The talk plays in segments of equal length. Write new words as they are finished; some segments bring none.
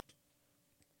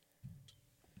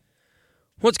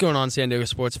What's going on, San Diego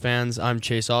sports fans? I'm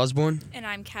Chase Osborne. And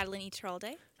I'm Catalin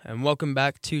Iturralde. And welcome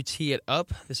back to Tee It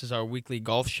Up. This is our weekly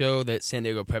golf show that San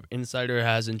Diego Prep Insider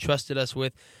has entrusted us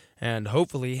with. And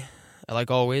hopefully,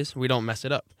 like always, we don't mess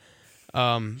it up.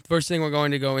 First thing we're going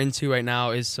to go into right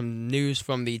now is some news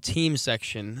from the team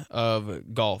section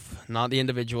of golf. Not the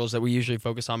individuals that we usually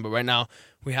focus on, but right now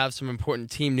we have some important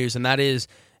team news, and that is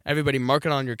everybody mark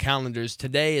it on your calendars.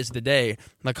 Today is the day.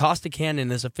 La Costa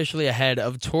Canyon is officially ahead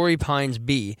of Torrey Pines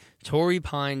B. Torrey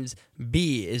Pines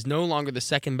B is no longer the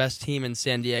second best team in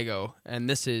San Diego, and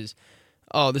this is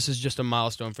just a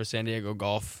milestone for San Diego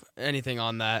golf. Anything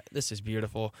on that? This is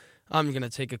beautiful. I'm going to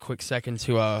take a quick second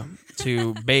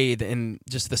to bathe in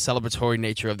just the celebratory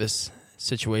nature of this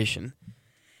situation.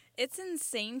 It's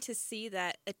insane to see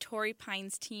that a Torrey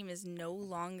Pines team is no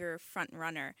longer front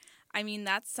runner. I mean,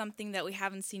 that's something that we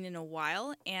haven't seen in a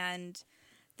while, and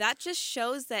that just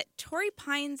shows that Torrey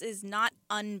Pines is not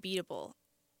unbeatable,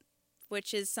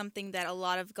 which is something that a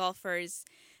lot of golfers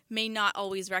may not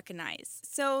always recognize.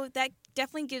 So that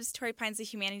definitely gives Torrey Pines a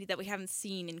humanity that we haven't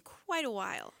seen in quite a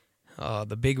while.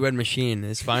 The big red machine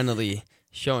is finally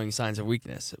showing signs of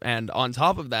weakness. And on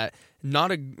top of that, and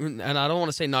I don't want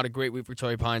to say not a great week for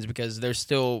Torrey Pines because they're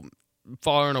still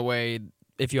far and away,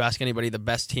 if you ask anybody, the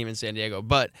best team in San Diego.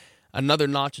 But another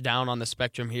notch down on the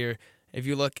spectrum here. If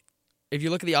you look at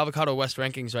the Avocado West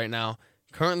rankings right now,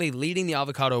 currently leading the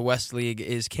Avocado West League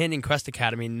is Canyon Crest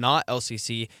Academy, not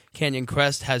LCC. Canyon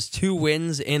Crest has 2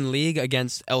 wins in league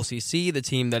against LCC, the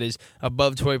team that is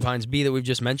above Torrey Pines B that we've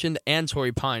just mentioned, and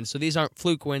Torrey Pines. So these aren't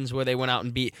fluke wins where they went out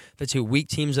and beat the 2 weak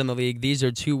teams in the league. These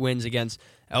are 2 wins against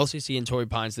LCC and Torrey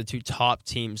Pines, the 2 top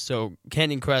teams. So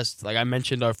Canyon Crest, like I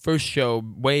mentioned, our first show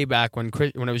way back when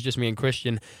it was just me and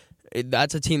Christian,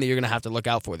 that's a team that you're going to have to look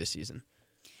out for this season.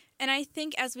 And I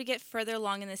think as we get further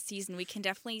along in the season, we can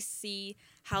definitely see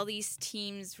how these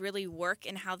teams really work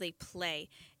and how they play.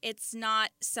 It's not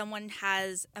someone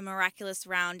has a miraculous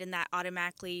round and that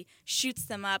automatically shoots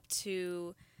them up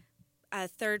to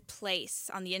third place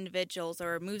on the individuals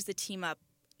or moves the team up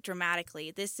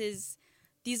dramatically. These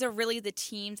are really the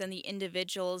teams and the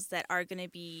individuals that are going to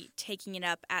be taking it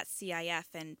up at CIF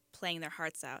and playing their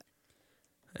hearts out.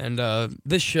 And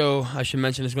this show, I should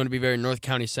mention, is going to be very North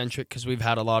County-centric because we've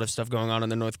had a lot of stuff going on in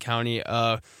the North County.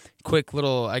 Quick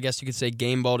little, I guess you could say,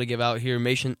 game ball to give out here.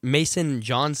 Mason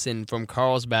Johnson from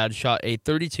Carlsbad shot a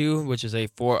 32, which is a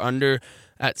 4-under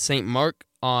at St. Mark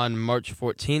on March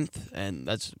 14th. And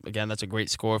that's a great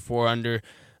score, 4-under.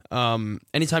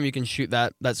 Anytime you can shoot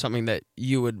that, that's something that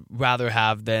you would rather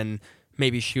have than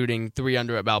maybe shooting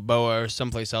 3-under at Balboa or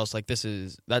someplace else. Like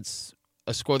that's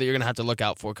a score that you're going to have to look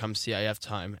out for come CIF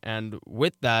time. And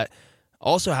with that,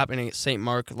 also happening at St.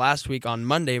 Mark last week on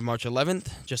Monday, March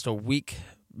 11th, just a week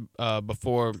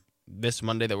before this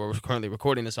Monday that we're currently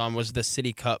recording this on, was the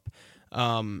City Cup.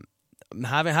 Haven't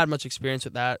had much experience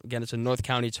with that. Again, it's a North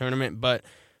County tournament, but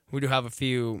we do have a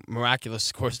few miraculous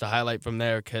scores to highlight from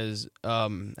there because,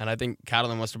 and I think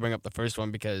Catalin wants to bring up the first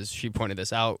one because she pointed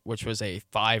this out, which was a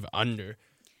 5-under.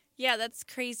 Yeah, that's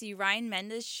crazy. Ryan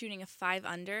Mendez shooting a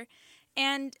 5-under.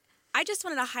 And I just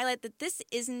wanted to highlight that this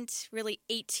isn't really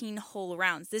 18-hole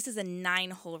rounds. This is a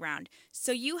 9-hole round.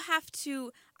 So you have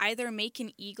to either make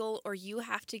an eagle or you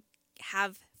have to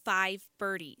have 5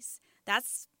 birdies.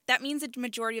 That means the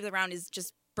majority of the round is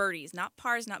just birdies, not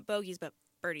pars, not bogeys, but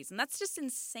birdies. And that's just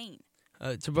insane.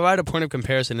 To provide a point of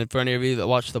comparison, and for any of you that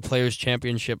watched the Players'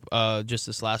 Championship just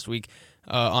this last week,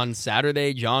 on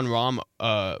Saturday, John Rahm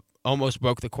almost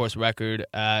broke the course record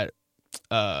at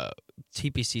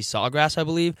TPC Sawgrass, I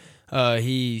believe.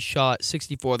 He shot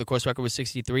 64. The course record was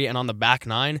 63. And on the back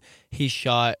 9, he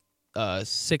shot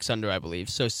 6-under, I believe.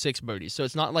 So 6 birdies. So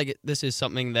it's not like this is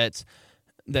something that's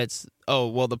oh,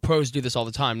 well, the pros do this all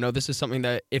the time. No, this is something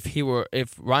that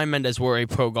if Ryan Mendez were a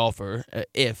pro golfer,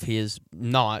 if he is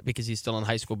not because he's still in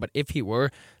high school, but if he were,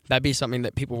 that'd be something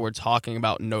that people were talking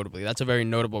about notably. That's a very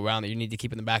notable round that you need to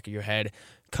keep in the back of your head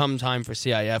come time for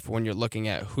CIF when you're looking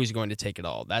at who's going to take it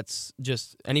all. That's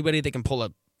just anybody that can pull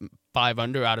a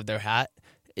 5-under out of their hat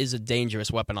is a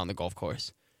dangerous weapon on the golf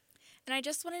course. And I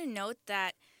just wanted to note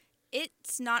that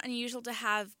it's not unusual to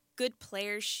have good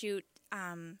players shoot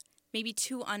maybe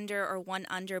 2-under or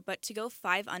 1-under, but to go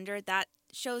 5-under, that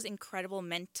shows incredible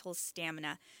mental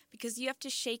stamina because you have to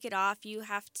shake it off. You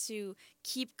have to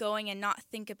keep going and not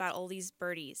think about all these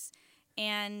birdies.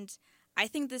 And I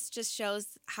think this just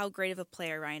shows how great of a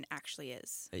player Ryan actually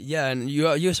is. Yeah, and you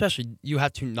especially, you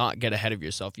have to not get ahead of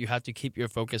yourself. You have to keep your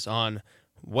focus on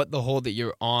what the hole that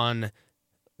you're on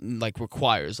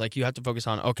requires. Like you have to focus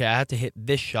on, okay, I have to hit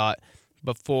this shot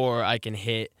before I can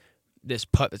hit this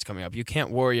putt that's coming up. You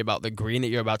can't worry about the green that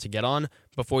you're about to get on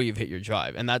before you've hit your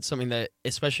drive. And that's something that,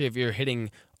 especially if you're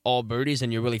hitting all birdies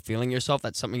and you're really feeling yourself,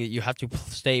 that's something that you have to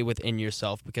stay within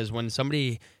yourself, because when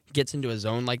somebody gets into a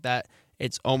zone like that,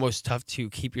 it's almost tough to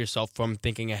keep yourself from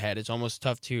thinking ahead. It's almost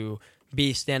tough to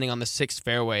be standing on the 6th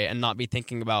fairway and not be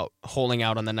thinking about holing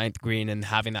out on the 9th green and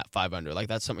having that 5 under. Like,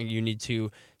 that's something you need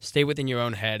to stay within your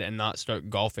own head and not start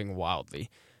golfing wildly.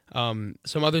 Some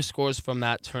other scores from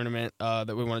that tournament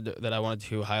that I wanted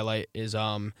to highlight is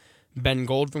Ben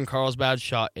Gold from Carlsbad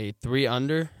shot a 3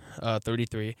 under,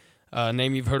 33.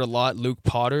 Name you've heard a lot, Luke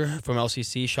Potter from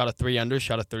LCC shot a 3 under,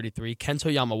 shot a 33.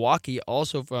 Kento Yamawaki,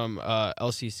 also from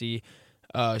LCC,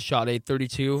 shot a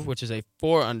 32, which is a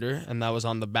 4 under, and that was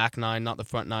on the back 9, not the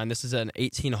front 9. This is an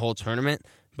 18-hole tournament,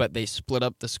 but they split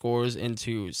up the scores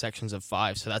into sections of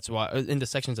 5, so that's why into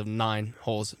sections of 9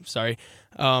 holes. Sorry,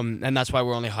 and that's why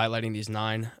we're only highlighting these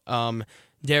 9. Darren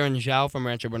Zhao from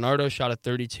Rancho Bernardo shot a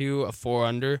 32, a 4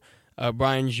 under.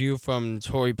 Brian Zhu from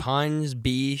Torrey Pines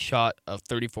B shot a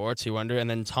 34, 2 under, and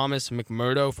then Thomas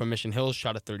McMurdo from Mission Hills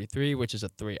shot a 33, which is a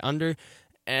 3 under.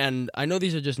 And I know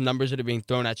these are just numbers that are being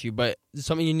thrown at you, but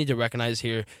something you need to recognize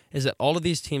here is that all of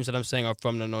these teams that I'm saying are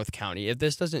from the North County. If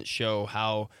this doesn't show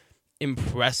how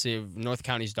impressive North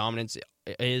County's dominance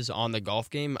is on the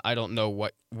golf game, I don't know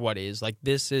what is. Like,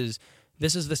 this is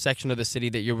the section of the city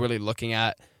that you're really looking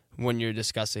at when you're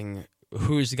discussing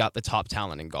who's got the top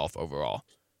talent in golf overall.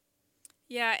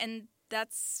 Yeah, and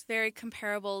that's very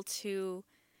comparable to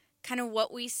kind of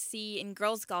what we see in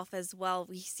girls golf as well.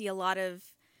 We see a lot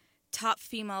of top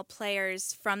female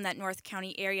players from that North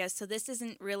County area, so this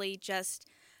isn't really just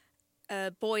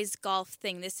a boys golf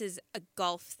thing. This is a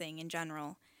golf thing in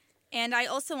general. And I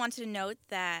also wanted to note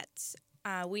that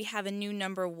we have a new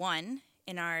number 1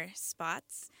 in our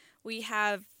spots. We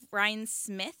have Ryan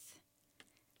Smith,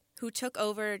 who took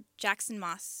over Jackson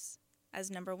Moss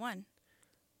as number 1.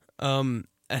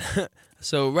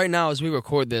 So right now, as we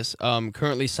record this,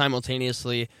 currently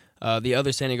simultaneously, the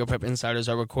other San Diego Prep Insiders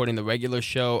are recording the regular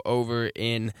show over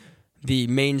in the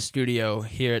main studio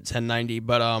here at 1090.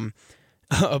 But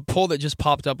a poll that just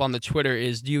popped up on the Twitter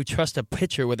is, do you trust a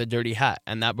pitcher with a dirty hat?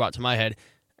 And that brought to my head,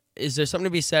 is there something to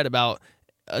be said about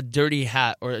a dirty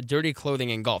hat or a dirty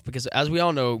clothing in golf? Because as we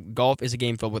all know, golf is a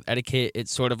game filled with etiquette.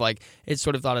 It's sort of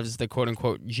thought of as the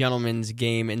quote-unquote gentleman's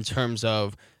game in terms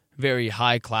of very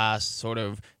high class, sort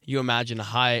of, you imagine a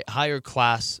higher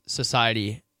class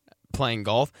society playing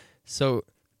golf. So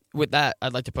with that,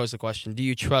 I'd like to pose the question, do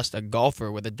you trust a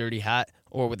golfer with a dirty hat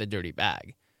or with a dirty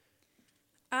bag?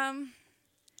 I've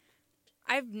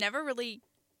never really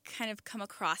kind of come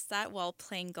across that while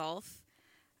playing golf.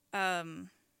 I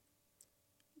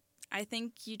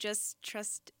think you just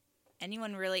trust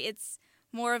anyone, really. It's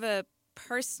more of a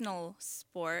personal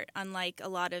sport, unlike a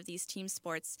lot of these team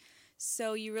sports.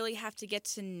 So you really have to get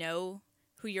to know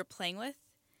who you're playing with.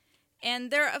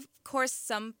 And there are, of course,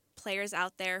 some players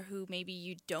out there who maybe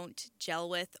you don't gel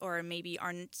with or maybe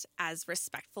aren't as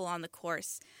respectful on the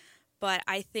course. But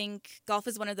I think golf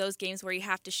is one of those games where you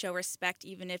have to show respect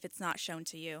even if it's not shown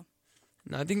to you.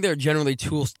 I think there are generally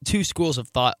two schools of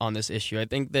thought on this issue. I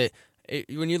think that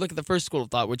when you look at the first school of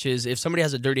thought, which is if somebody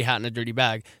has a dirty hat and a dirty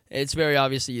bag, it's very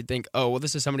obvious that you'd think, oh, well,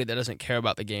 this is somebody that doesn't care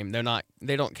about the game.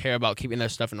 They don't care about keeping their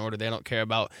stuff in order. They don't care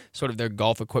about sort of their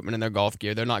golf equipment and their golf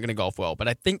gear. They're not going to golf well. But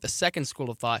I think the second school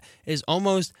of thought is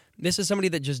almost, this is somebody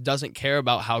that just doesn't care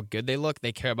about how good they look.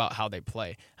 They care about how they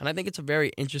play. And I think it's a very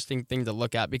interesting thing to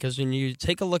look at, because when you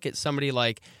take a look at somebody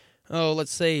like,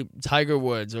 let's say Tiger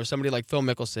Woods, or somebody like Phil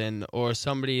Mickelson, or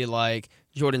somebody like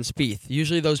Jordan Spieth.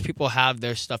 Usually those people have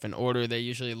their stuff in order. They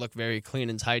usually look very clean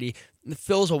and tidy.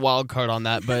 Phil's a wild card on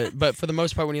that, but for the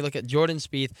most part, when you look at Jordan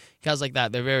Spieth, guys like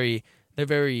that, they're very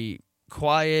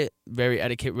quiet, very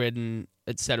etiquette ridden,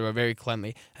 etc., very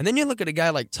cleanly. And then you look at a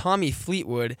guy like Tommy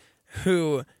Fleetwood,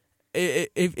 who,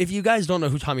 if you guys don't know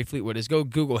who Tommy Fleetwood is, go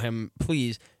Google him,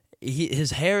 please.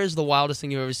 His hair is the wildest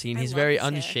thing you've ever seen. He's very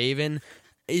unshaven.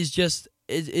 He's just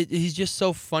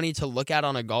so funny to look at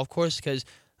on a golf course, because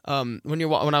when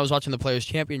I was watching the Players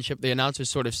Championship, the announcers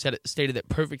sort of stated it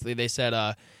perfectly. They said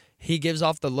he gives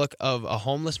off the look of a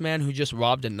homeless man who just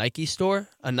robbed a Nike store,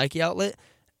 a Nike outlet,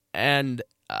 and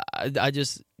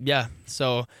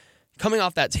So coming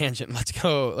off that tangent, let's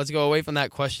go away from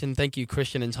that question. Thank you,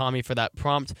 Christian and Tommy, for that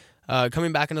prompt.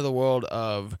 Coming back into the world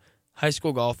of high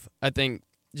school golf, I think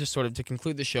just sort of to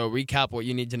conclude the show, recap what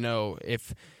you need to know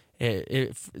if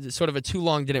sort of a too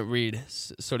long didn't read,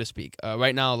 so to speak.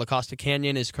 Right now, La Costa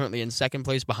Canyon is currently in second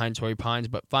place behind Torrey Pines,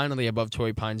 but finally above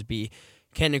Torrey Pines B.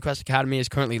 Canyon Crest Academy is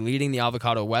currently leading the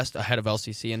Avocado West ahead of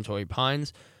LCC and Torrey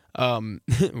Pines.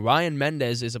 Ryan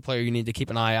Mendez is a player you need to keep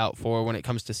an eye out for when it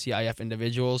comes to CIF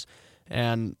individuals.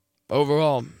 And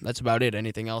overall, that's about it.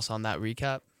 Anything else on that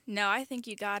recap? No, I think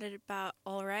you got it about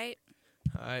all right.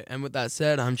 All right, and with that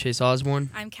said, I'm Chase Osborne.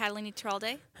 I'm Catalina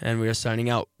Tralde. And we are signing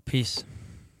out. Peace.